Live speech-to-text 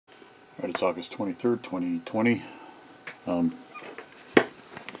Alright, it's August 23rd, 2020.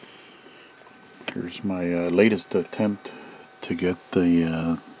 Here's my latest attempt to get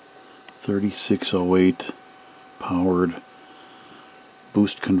the 3608 powered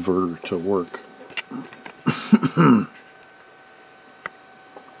boost converter to work.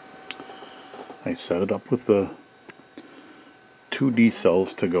 I set it up with the 2D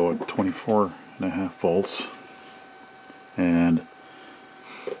cells to go at 24.5 volts, and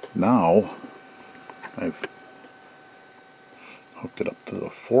now I've hooked it up to the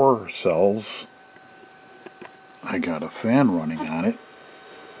 4 cells. I got a fan running on it,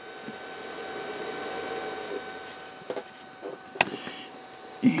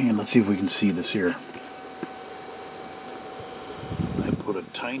 and let's see if we can see this here. I put a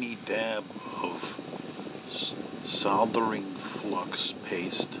tiny dab of soldering flux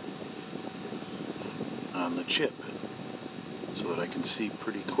paste on the chip so that I can see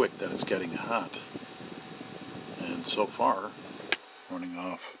pretty quick that it's getting hot. And so far, running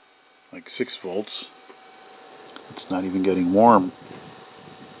off like 6 volts, it's not even getting warm.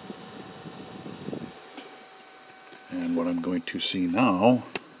 And what I'm going to see now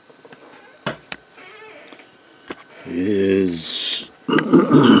is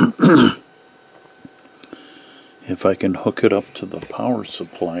if I can hook it up to the power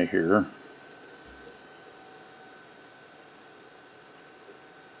supply here.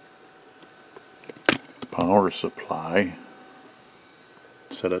 The power supply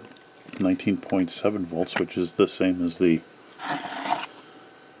set at 19.7 volts, which is the same as the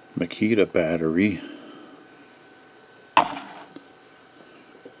Makita battery.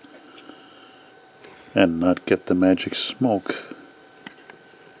 And not get the magic smoke.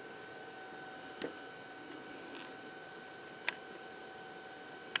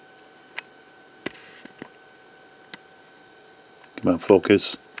 Come on,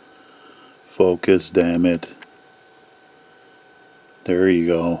 focus. Focus, damn it. There you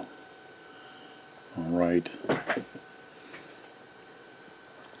go. Alright.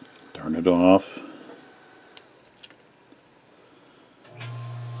 Turn it off.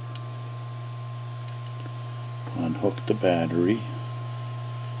 Unhook the battery.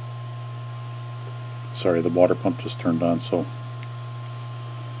 Sorry, the water pump just turned on, so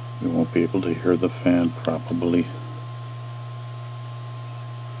we won't be able to hear the fan probably.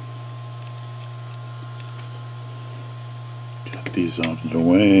 Get these out of the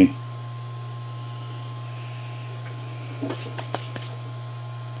way.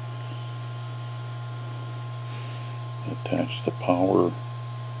 Attach the power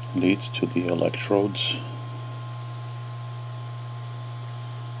leads to the electrodes.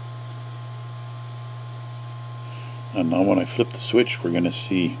 And now when I flip the switch, we're going to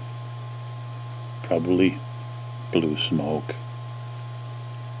see probably blue smoke.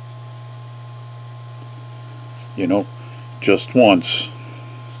 You know, just once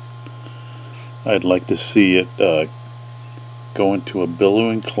I'd like to see it go into a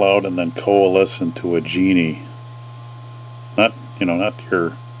billowing cloud and then coalesce into a genie. Not, you know, not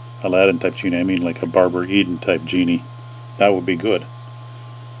your Aladdin type genie, I mean like a Barbara Eden type genie. That would be good.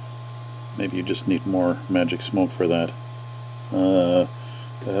 Maybe you just need more magic smoke for that.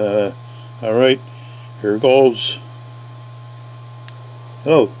 Alright, here goes.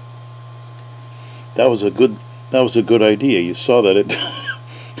 Oh, that was a good idea. You saw that it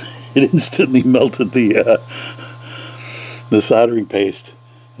it instantly melted the soldering paste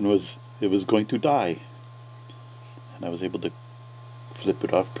and it was going to die. And I was able to flip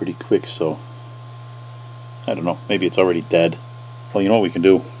it off pretty quick, so I don't know, maybe it's already dead. Well, you know what we can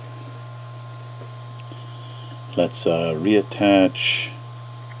do? Let's reattach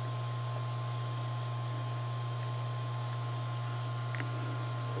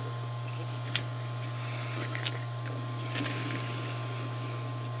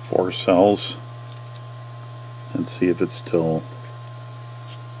four cells and see if it still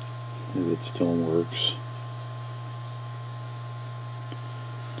works.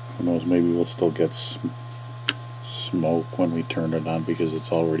 Who knows, maybe we'll still get smoke when we turn it on because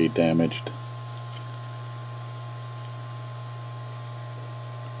it's already damaged.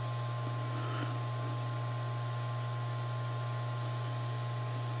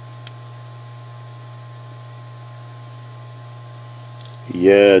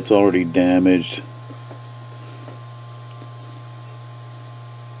 Yeah, it's already damaged.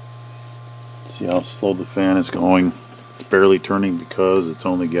 See how slow the fan is going? It's barely turning because it's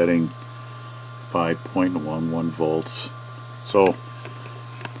only getting 5.11 volts. So,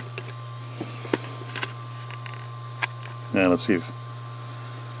 yeah, let's see if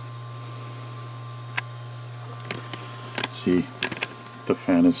the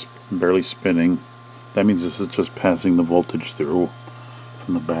fan is barely spinning. That means this is just passing the voltage through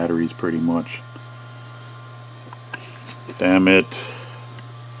from the batteries pretty much. Damn it.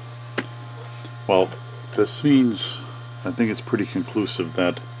 Well, this means, I think it's pretty conclusive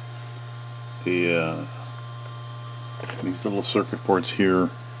that the these little circuit boards here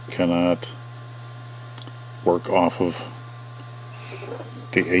cannot work off of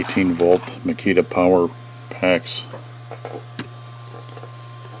the 18 volt Makita power packs.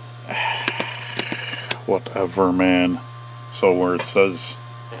 Whatever, man. So where it says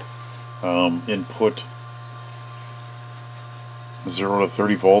input 0 to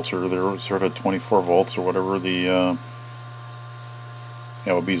 30 volts or 0 to 24 volts or whatever, the yeah,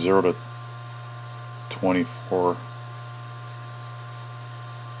 it would be 0 to 24,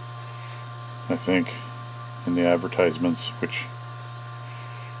 I think, in the advertisements, which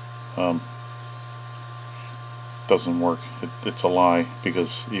doesn't work. It's a lie,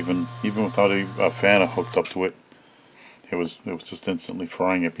 because even without a fan hooked up to it, it was just instantly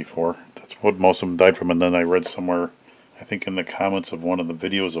frying it before. That's what most of them died from. And then I read somewhere, I think in the comments of one of the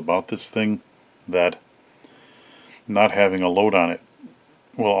videos about this thing, that not having a load on it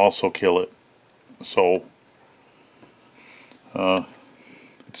will also kill it. So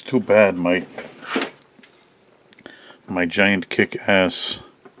it's too bad my giant kick-ass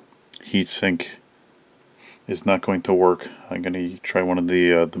heatsink is not going to work. I'm going to try one of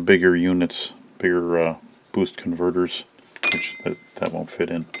the bigger units, bigger boost converters, which that won't fit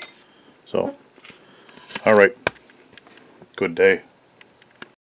in. So, all right, good day.